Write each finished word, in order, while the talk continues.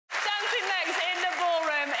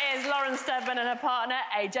Lauren Steadman and her partner,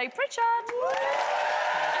 AJ Pritchard.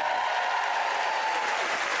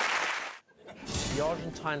 The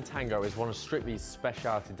Argentine tango is one of Strictly's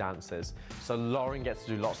speciality dances, so Lauren gets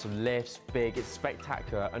to do lots of lifts, big, it's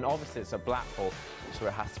spectacular, and obviously it's at Blackpool, so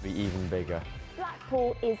it has to be even bigger.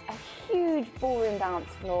 Blackpool is a huge ballroom dance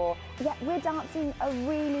floor, yet we're dancing a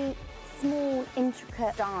really small,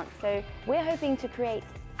 intricate dance, so we're hoping to create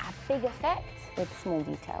a big effect with small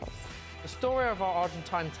details. The story of our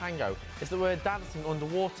Argentine tango is that we're dancing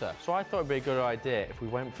underwater, so I thought it'd be a good idea if we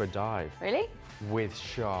went for a dive. Really? With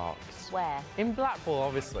sharks. Where? In Blackpool,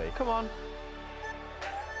 obviously. Come on.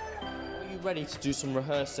 Are you ready to do some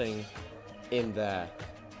rehearsing in there?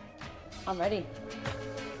 I'm ready.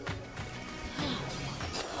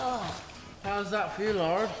 How's that feel,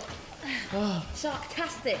 Lord?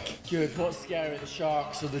 Sharktastic. Good. What's scary, the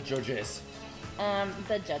sharks or the judges?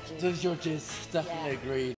 The judges. The judges, definitely agreed.